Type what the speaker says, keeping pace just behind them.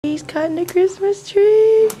He's cutting the Christmas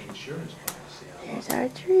tree. There's our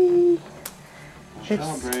tree.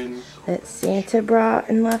 That Santa brought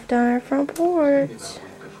and left on our front porch.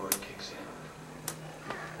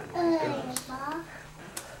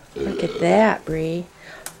 Look at that, Bree.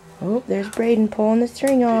 Oh, there's Braden pulling the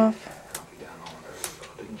string off.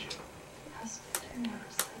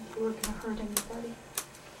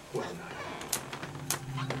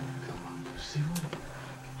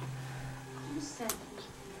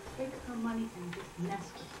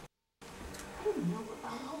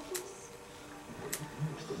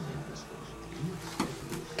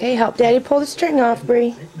 Okay, help Daddy pull the string off,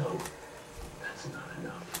 Bree.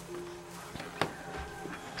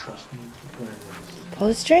 Pull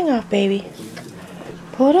the string off, baby.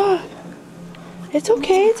 Pull it off. It's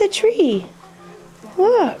okay, it's a tree.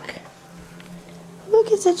 Look.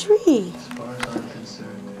 Look, it's a tree.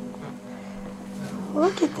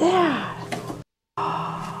 Look at that.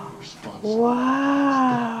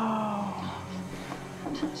 Wow.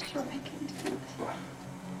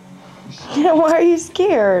 Why are you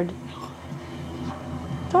scared?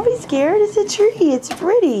 Don't be scared. It's a tree. It's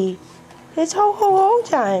pretty. It's ho ho ho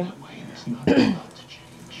time.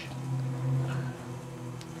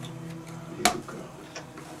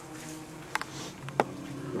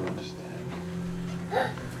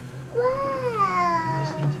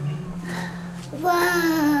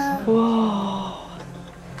 Wow. Whoa.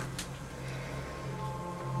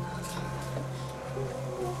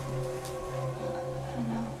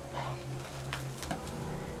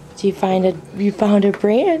 You found a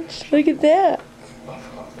branch. Look at that.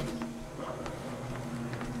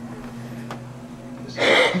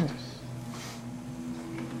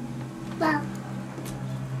 Wow.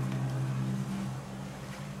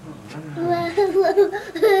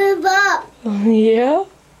 Bob. Yeah?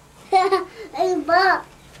 Hey, Bob.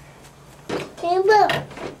 Hey, Bob.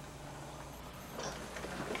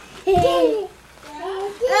 Hey,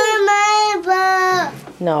 Bob.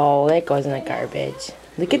 No, that goes in the garbage.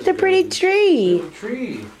 Look at the pretty tree.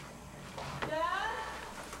 Tree.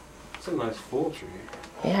 It's a nice full tree.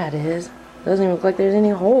 Yeah, it is. Doesn't even look like there's any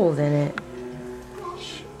holes in it.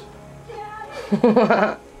 Shit.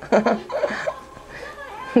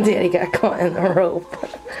 Daddy got caught in the rope.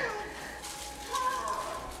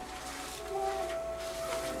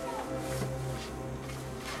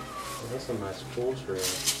 That's a nice full tree.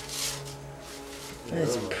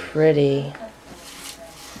 It's pretty.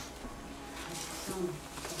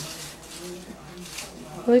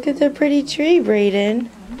 Look at the pretty tree, Braden.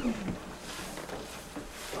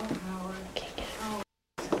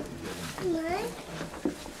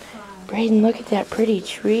 Braden, look at that pretty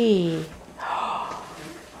tree.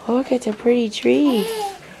 Look at the pretty tree.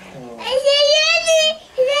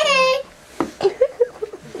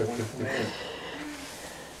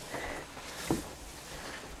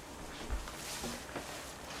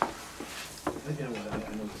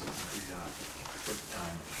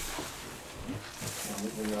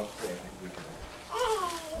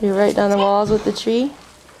 You're right down the walls with the tree?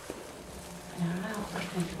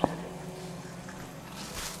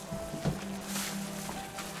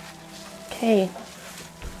 Okay.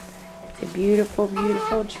 It's a beautiful,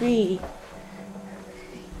 beautiful tree.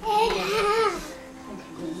 It's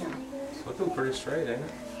looking pretty straight, ain't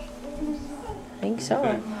it? I think so.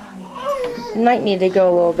 It might need to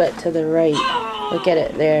go a little bit to the right. Look at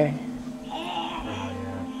it there.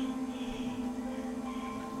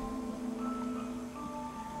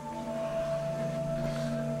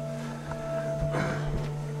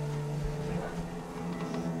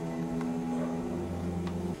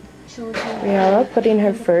 Rihanna putting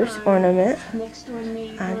her first ornament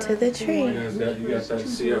onto the tree. You got that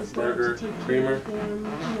CF burger creamer?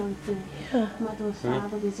 Yeah.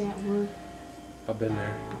 I've been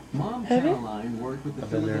there. Mom Have you? Caroline worked with the I've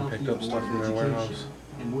been there and picked up stuff from their warehouse.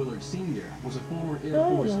 And Willard Sr. was a former Air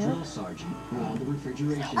Force drill sergeant who owned the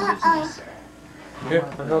refrigeration business. Here,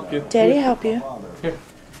 I'll help you. Daddy, help you. Here,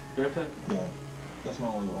 grab that. That's my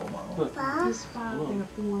only role model. Look. His father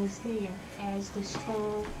was there as the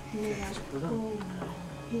strong male who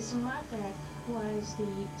his mother was the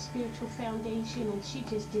spiritual foundation, and she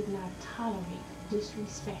just did not tolerate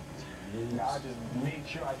disrespect. I just made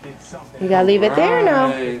sure I did something. You gotta leave it there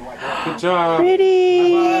now. Good job.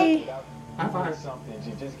 Pretty. High five. Something.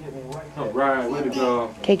 You just get me right All there. right, way to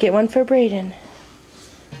go. Okay, get one for Braden.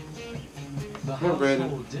 The Come on, Brandon.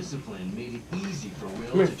 household discipline made it easy for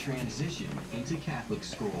Will to transition into Catholic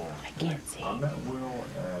school. I can't see. I met Will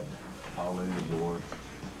at Our Lady of the Lord.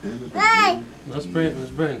 Hey! Let's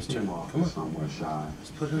Braden's turn. Came off Come on. somewhat shy.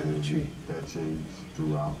 Let's put her in the tree. That changed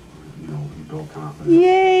throughout you know, you build confidence.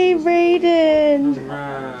 Yay, Brayden!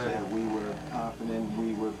 Right. We were confident,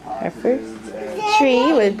 we were Our positive. first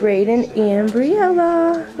tree with Brayden and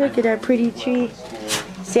Briella. Look at our pretty tree.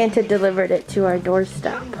 Santa delivered it to our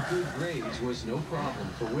doorstep. Good grades was no problem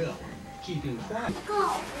for Will. Keeping quiet.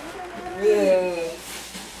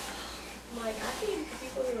 Like, I think the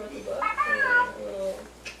people who wrote the book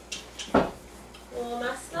were a little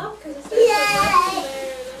messed up because it starts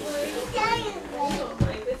with there, and I'm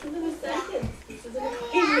like, this isn't a sentence. This is an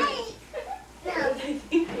equation. What was I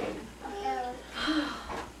thinking?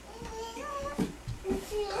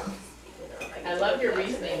 I love your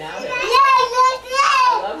reasoning now. I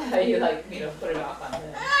love how you put it off on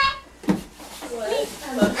him. What? I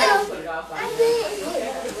love how you put it off on him.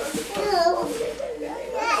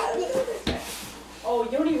 Oh,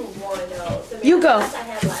 you don't even want to know. So You go. I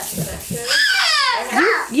had last semester.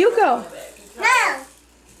 You go.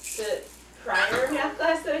 The prior math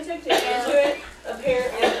class that I took to get into it,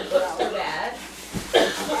 apparently the books were bad. So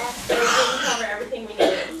it didn't cover everything we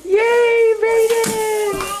needed. Yay,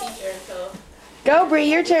 Brayden! Teacher until Go, Bree,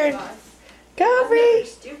 your turn. class. Go, It's Bree. not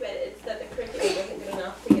stupid, it's that the curriculum wasn't good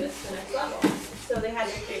enough to get us to the next level. So they had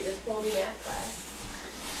to create this whole new math class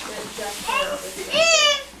that just came out this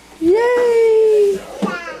semester. Yay!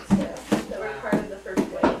 That were part of the first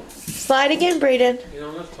wave. Slide again, Brayden. You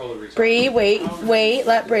know, that's totally reasonable. Bree, wait,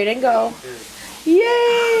 let Brayden go.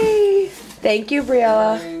 Yay! Thank you, I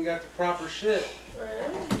Briella. ain't got the proper shit.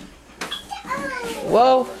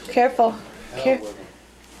 Whoa, careful. Hell with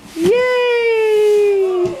 'em.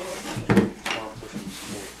 Yay!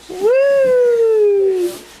 Woo!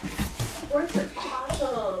 Sports are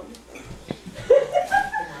awesome.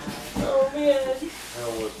 Oh man.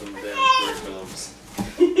 Hell with them damn curriculums.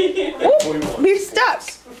 Oop, we're stuck.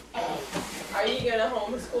 Are you gonna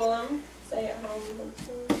homeschool them? Stay at home and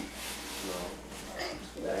homeschool them? No.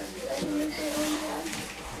 You better do that when you're stay at home, Dad.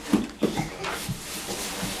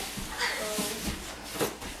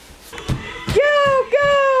 Go,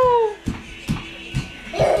 go!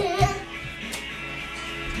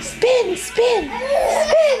 Spin, spin, spin!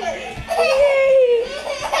 Yay!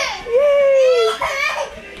 Yay!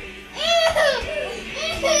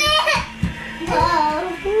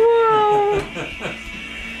 Whoa!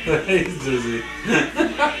 He's dizzy.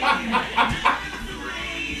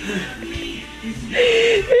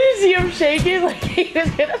 Did you see him shaking like he was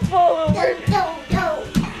gonna fall over?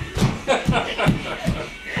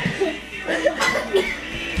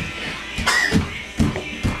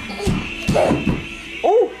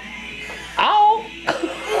 Oh! Ow!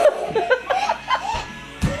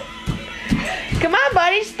 Come on,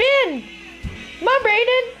 buddy, spin! Come on,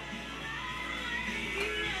 Brayden!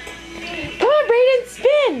 Come on, Brayden,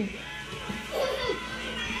 spin!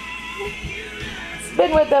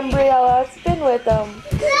 Spin with them, Briella. Spin with them.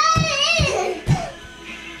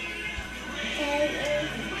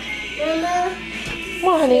 Come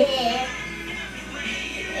on, honey.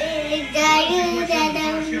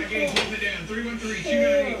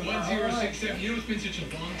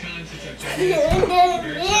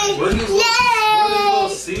 Where are these little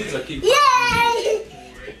seeds I keep Yay!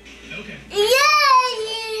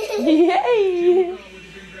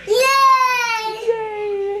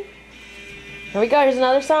 Yay! Here we go. Here's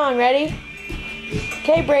another song. Ready?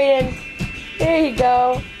 Okay, Brayden. There you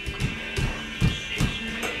go.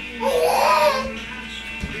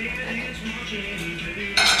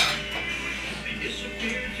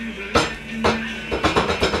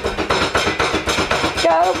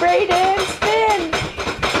 Go, Brayden. Spin.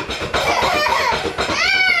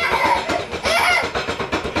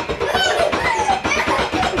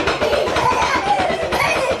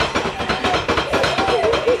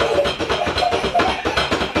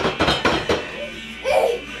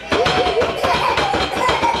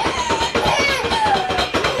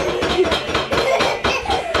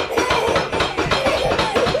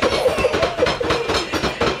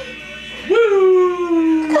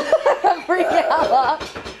 Briella.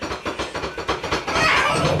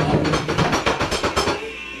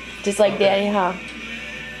 Just like Daddy, huh?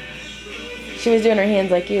 She was doing her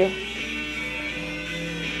hands like you.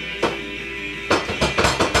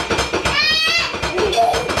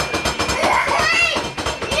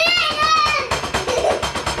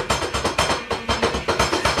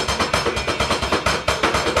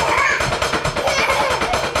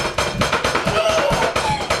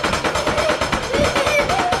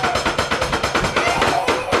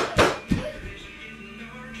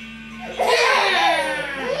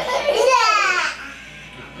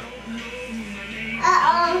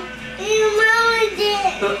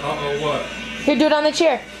 Uh-oh, what? Here, do it on the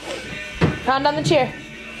chair. Pound on the chair.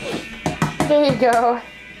 There you go.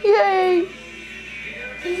 Yay!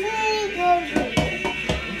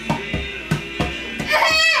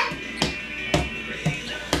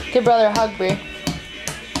 Give brother a hug, Bree.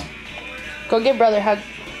 Go give brother a hug.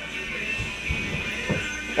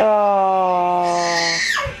 Oh,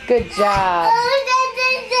 good job.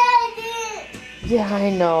 Yeah, I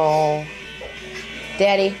know.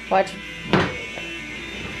 Daddy, watch.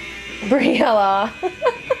 Briella.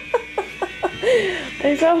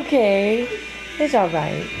 It's okay. It's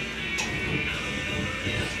alright.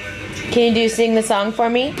 Can you sing the song for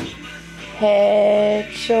me?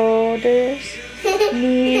 Head, shoulders,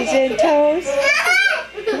 knees and toes.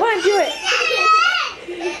 Come on, do it.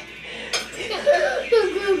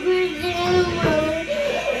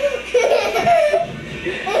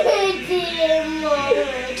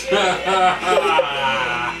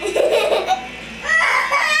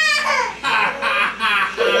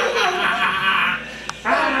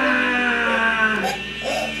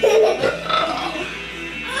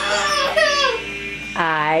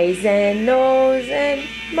 Eyes and nose and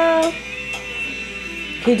mouth.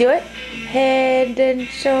 Can you do it? Head and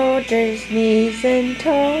shoulders, knees and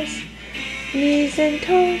toes. Knees and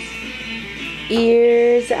toes.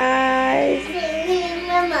 Ears, eyes.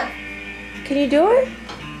 Can you do it?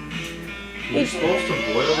 You're supposed to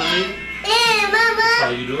boil the meat? That's how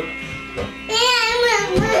you do it?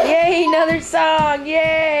 Yay, another song.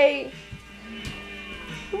 Yay.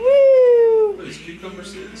 Woo. What are these cucumber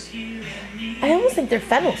seeds? I almost think they're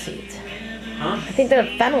fennel seeds. Huh? I think they're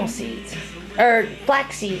fennel seeds. Or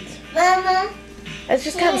flax seeds. It's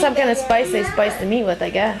just kind of some kind of spice they spice the meat with, I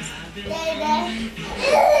guess.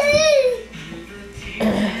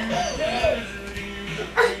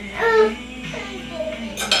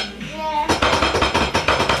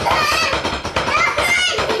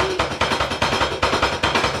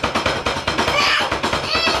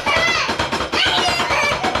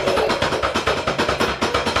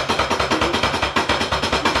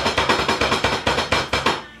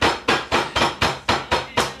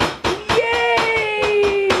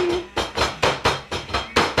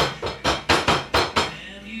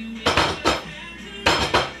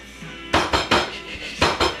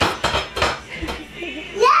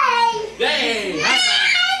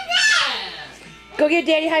 Go give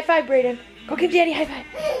Daddy a high five, Brayden. Go give Daddy a high five.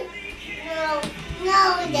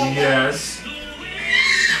 No, Yes.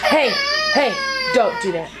 Hey, hey, don't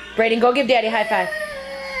do that. Brayden, go give Daddy a high five.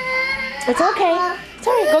 It's okay. It's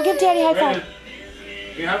alright. Go give Daddy a high five.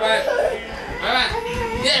 Give high five. High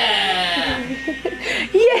five. Yeah.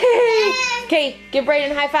 Yay! Okay, give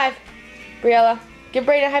Brayden a high five. Briella, give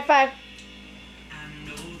Brayden a high five.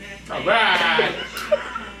 All right.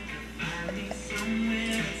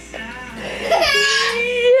 Yay!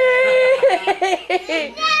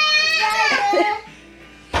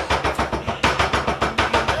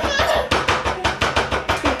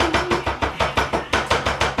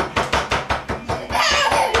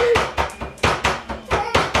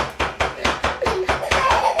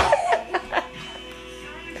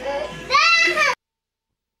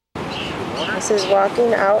 This is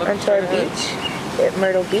walking out onto our beach at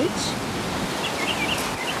Myrtle Beach.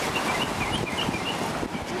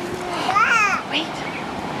 Wait.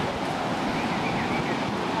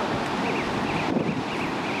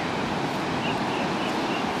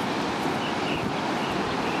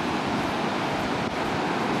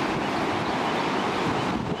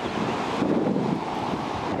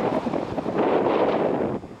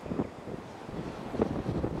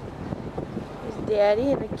 There's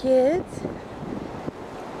Daddy and the kids.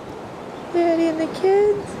 Daddy and the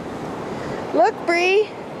kids. Look, Bree.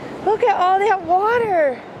 Look at all that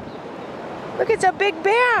water. Look, it's a big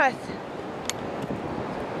bath.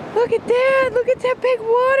 Look at that. Look at that big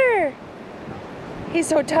water. He's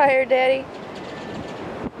so tired, Daddy.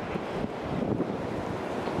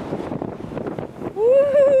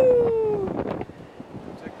 Woo!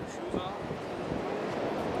 Take your shoes off.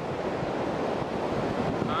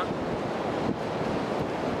 Huh?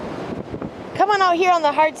 Come on out here on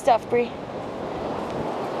the hard stuff, Bree.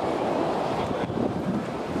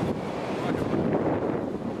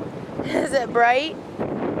 Is it bright?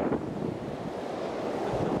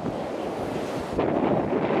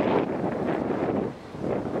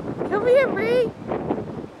 Come here, Bree.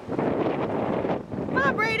 Come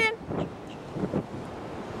on, Brayden.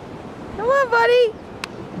 Come on, buddy.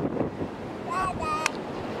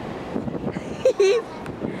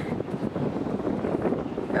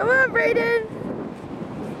 Come on, Brayden.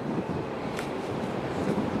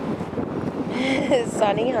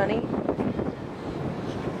 Sunny, honey.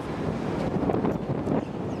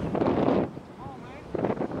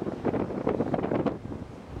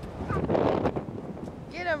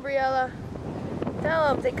 Get him,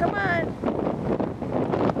 him. Say, come on.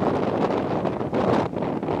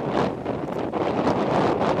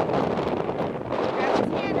 Grab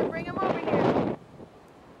his hand and bring him over here.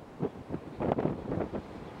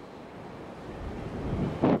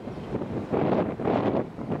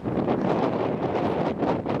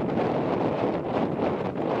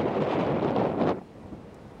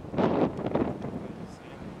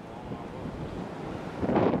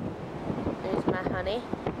 There's my honey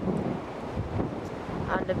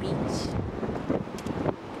on the beach.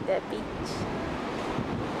 That beach.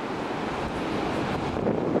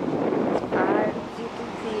 As far as you can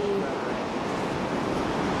see.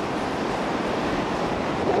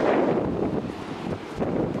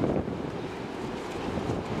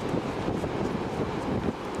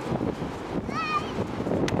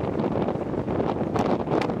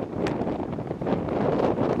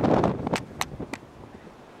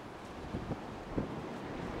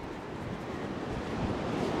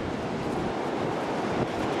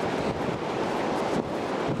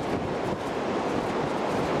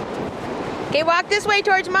 Okay, walk this way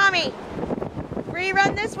towards Mommy. Bree,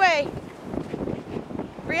 run this way.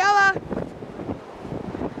 Briella.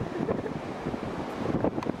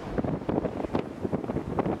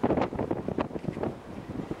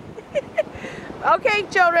 Okay,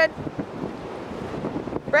 children.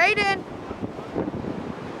 Brayden.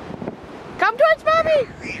 Come towards Mommy.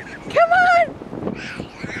 Come on.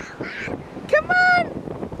 Come on.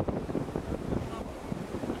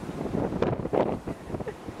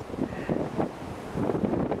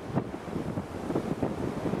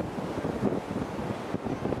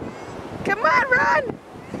 Come on, run!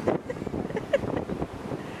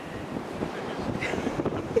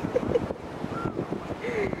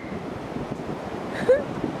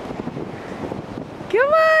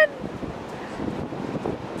 Come on!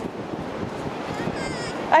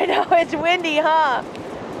 I know, it's windy, huh?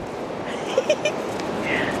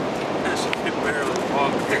 She can barely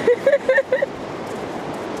walk.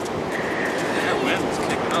 That wind's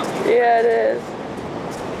kicking up. Yeah, it is.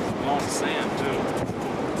 On the sand, too.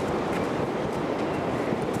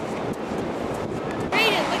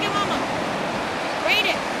 Look at Mama. Read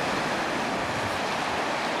it.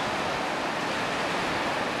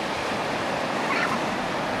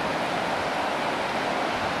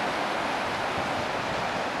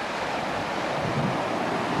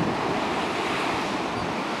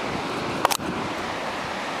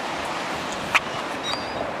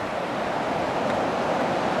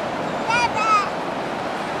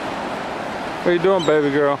 What are you doing,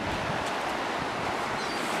 baby girl?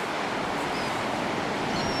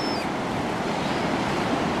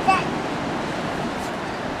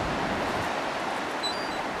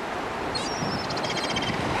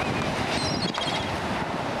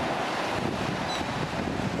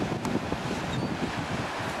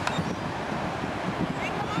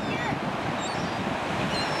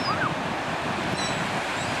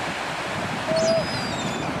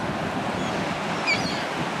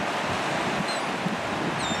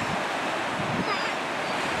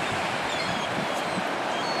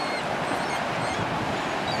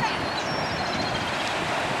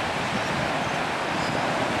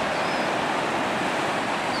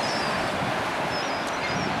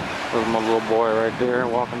 There's my little boy right there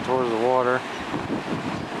walking towards the water,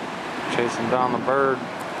 chasing down the bird.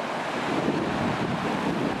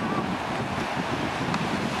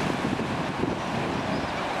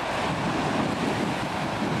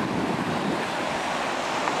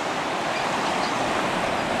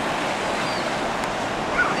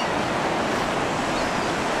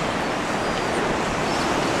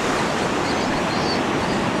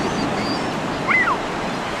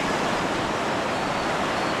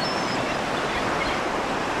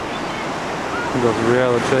 Goes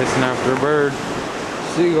Briella chasing after a bird.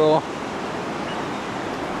 Seagull.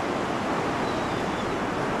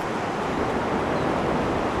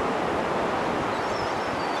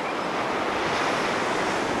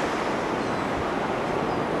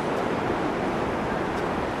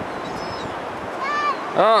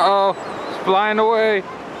 Uh-oh, it's flying away.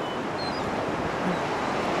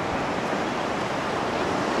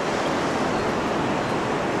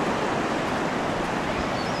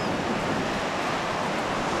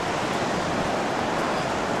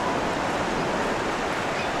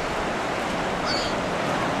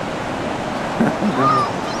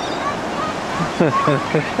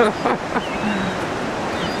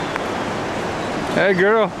 Hey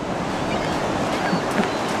girl.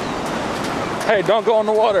 Hey, don't go in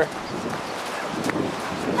the water.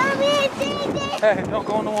 Hey, don't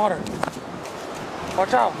go in the water.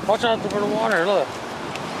 Watch out for the water, look.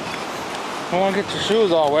 I don't want to get your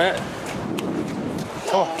shoes all wet.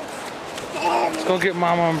 Oh, let's go get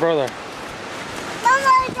Mama and brother.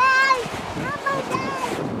 Mama, Dad. Mama,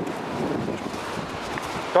 Dad.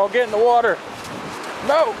 Don't get in the water.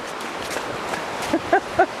 No.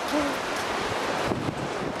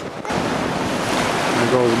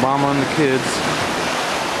 There goes Mama and the kids.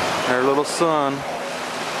 Their little son.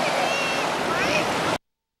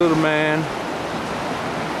 Little man.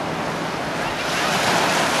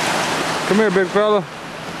 Come here, big fella.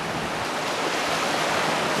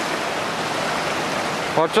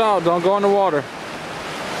 Watch out, don't go in the water.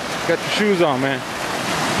 Got your shoes on, man.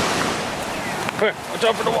 Come here, watch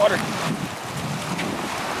out for the water.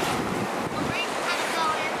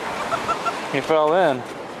 He fell in.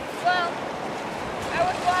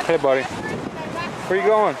 Hey, buddy. Where you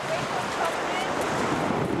going?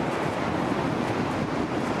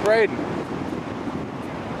 Braden.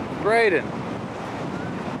 Braden.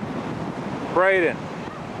 Braden.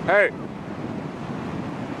 Hey.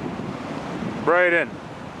 Braden.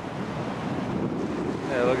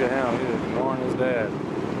 Yeah, look at him. He's ignoring his dad.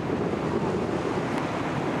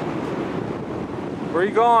 Where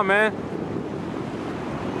you going, man?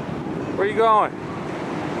 Where you going?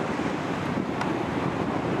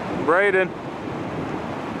 Braden.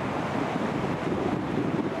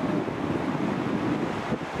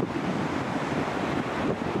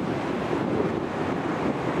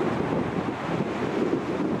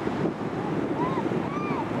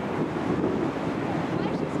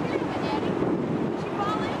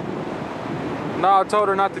 No, I told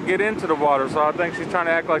her not to get into the water, so I think she's trying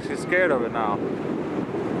to act like she's scared of it now.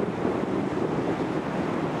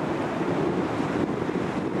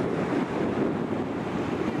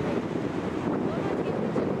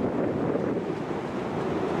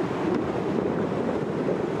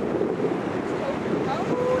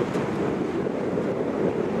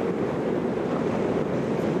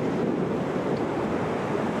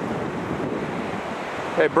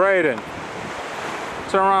 Hey, Braden,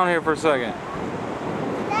 turn around here for a second.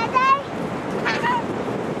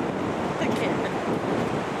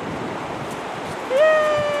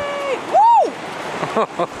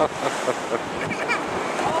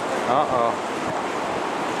 Uh-oh.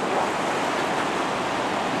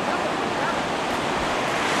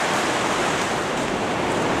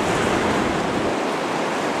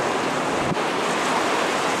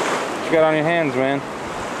 What you got on your hands, man?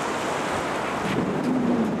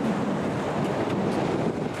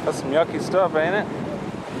 That's some yucky stuff, ain't it?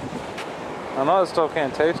 I know this stuff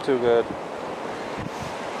can't taste too good.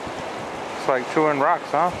 It's like chewing rocks,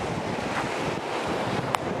 huh?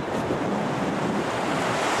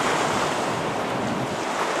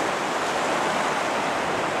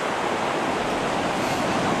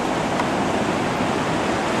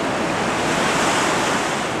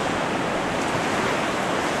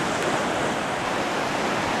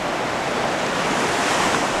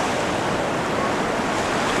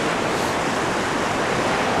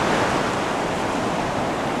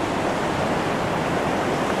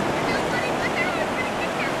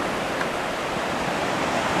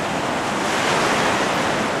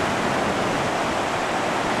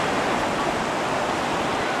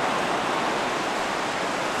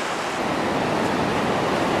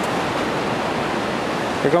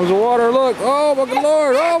 Here comes the water, look. Oh my good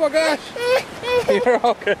Lord, oh my gosh. You're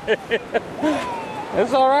okay.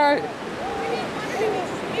 It's all right.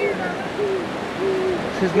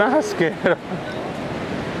 She's not scared.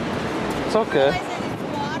 It's okay.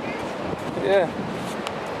 Yeah.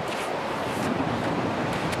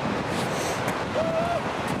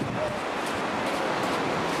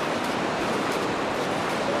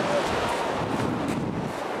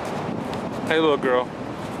 Hey little girl.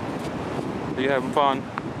 Are you having fun?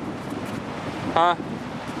 Huh?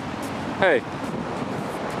 Hey.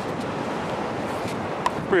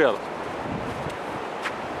 Briella.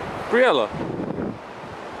 Briella.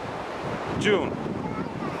 June.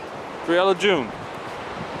 Briella June.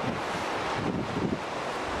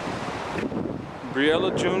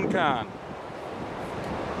 Briella June Khan.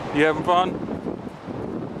 You having fun?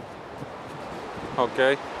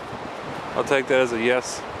 Okay. I'll take that as a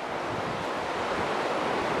yes.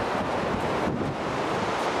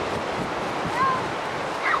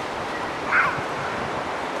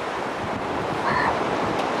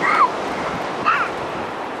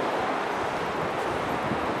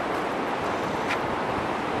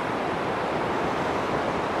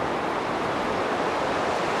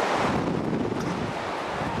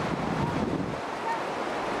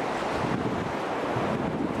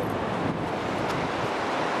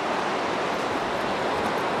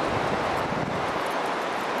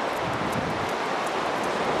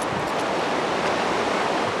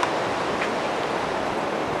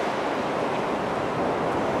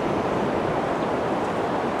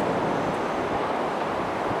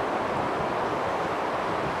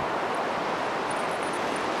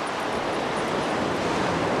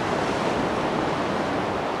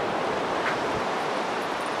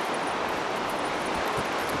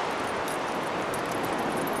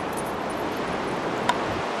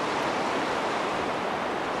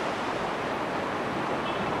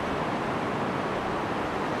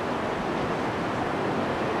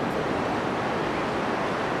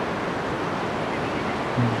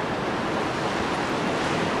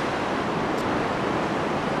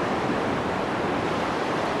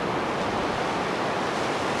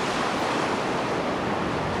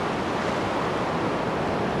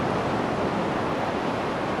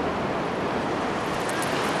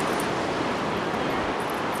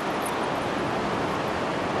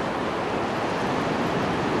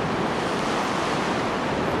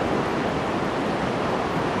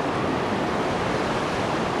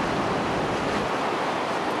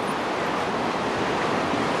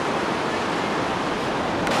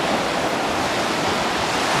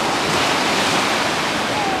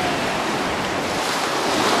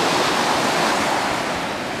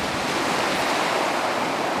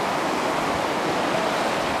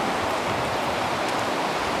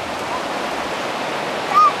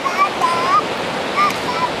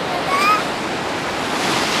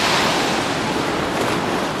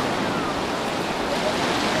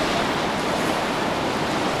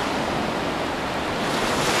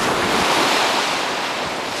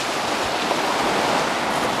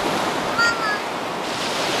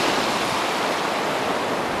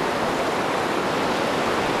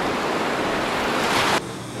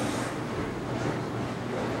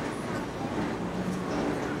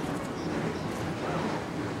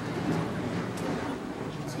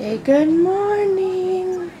 Say good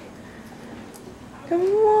morning. Good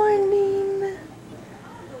morning.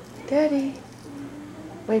 Daddy,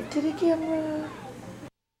 wave to the camera.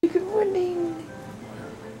 Good morning.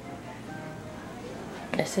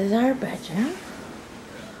 This is our bedroom.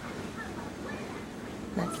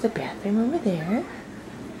 That's the bathroom over there.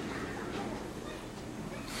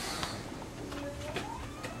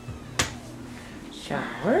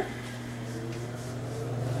 Shower.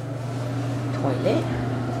 Toilet.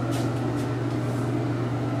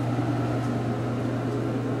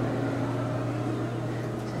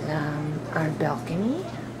 This is our balcony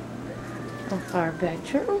of our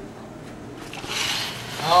bedroom.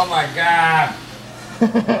 Oh my god!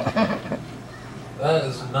 That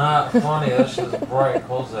is not funny. That shit is bright.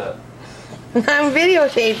 Close that. I'm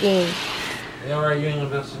videotaping. Yeah, right. You ain't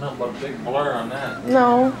gonna see nothing but a big blur on that.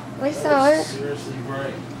 No, I saw That is it. seriously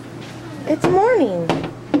bright. It's morning.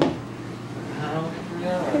 How?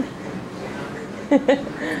 Yeah.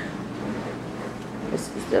 This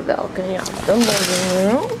is the balcony of the living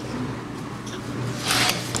room.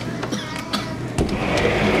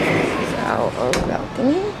 This is out of the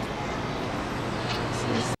balcony. This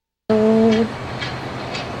is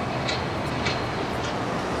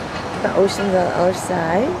the ocean's on the other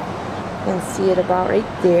side. You can see it about right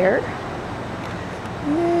there.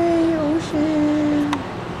 Yay, ocean!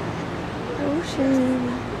 Ocean!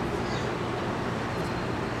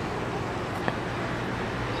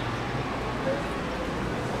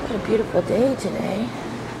 What a beautiful day today.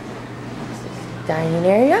 This is the dining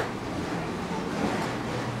area.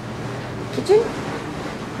 Kitchen.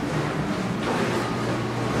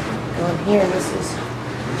 Go in here. This is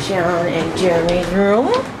Sean and Jeremy's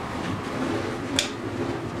room.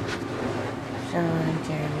 Sean and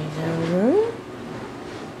Jeremy's room.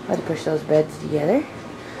 I had to push those beds together.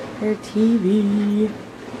 Their TV,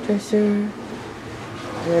 dresser. And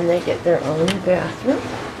then they get their own bathroom.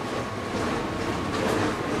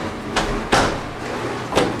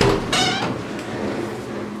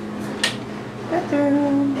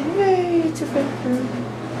 Bathroom. Yay, it's a bedroom.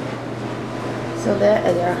 So that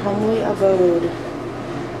is our homely abode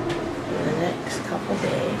for the next couple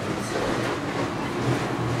days.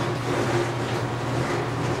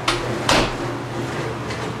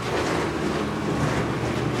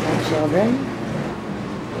 My children.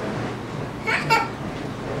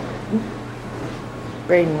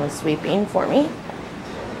 Braden was sweeping for me,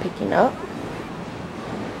 picking up.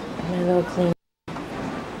 My little clean.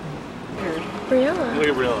 Briella. Look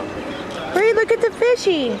at Briella. Bri, look at the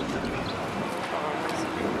fishy.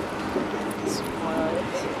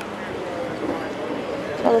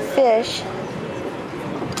 Oh, the fish.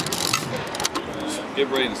 Get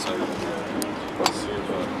Braden some.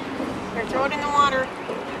 Here, throw it in the water.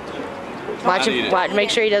 Watch Eat him. it. Watch. Make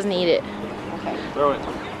sure he doesn't eat it. Throw it.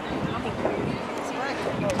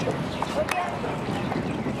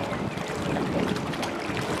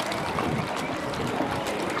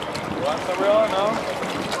 You want some Briella? No?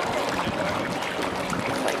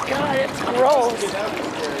 Oh my God, it's gross.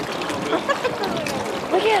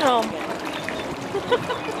 Look at him.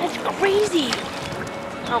 That's crazy.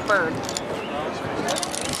 Oh, bird.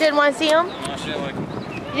 You didn't want to see him? No, she didn't like it.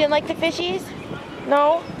 You didn't like the fishies?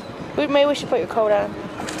 No? Maybe we should put your coat on.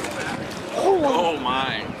 Oh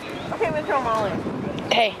my. Okay, we'll throw them all in.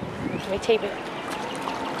 Hey, let me tape it.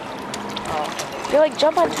 Oh. They're like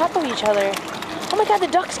jump on top of each other. Oh my god, the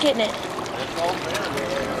duck's getting it.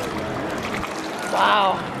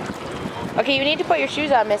 Wow. Okay, you need to put your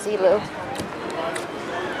shoes on, Missy Lou.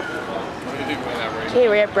 Okay,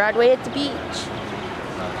 we're at Broadway at the beach.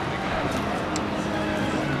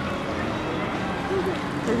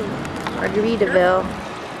 Margaritaville.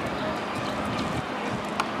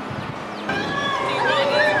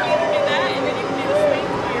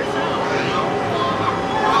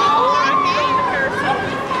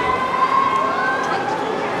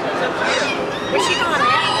 Where's she going?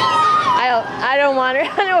 I don't want her.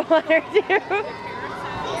 I don't want her to.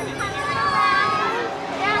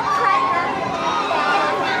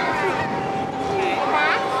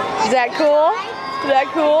 Is that cool? Is that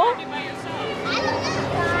cool?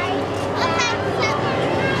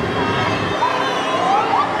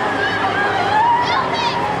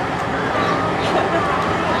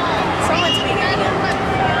 Someone's making it.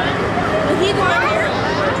 Will he go in here?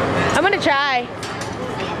 I'm gonna try.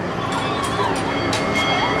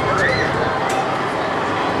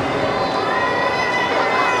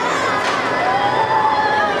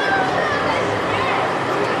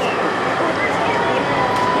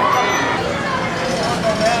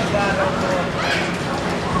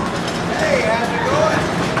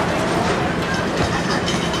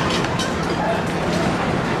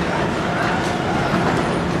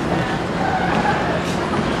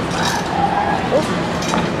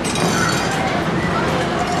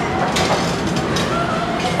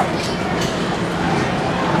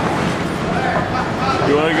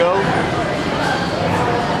 You want to go?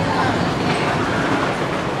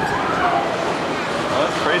 Oh,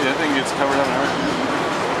 that's crazy. That thing gets covered up and everything.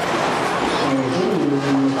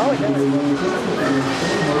 Oh, it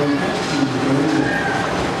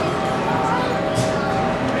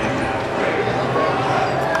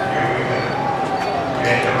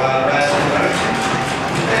does.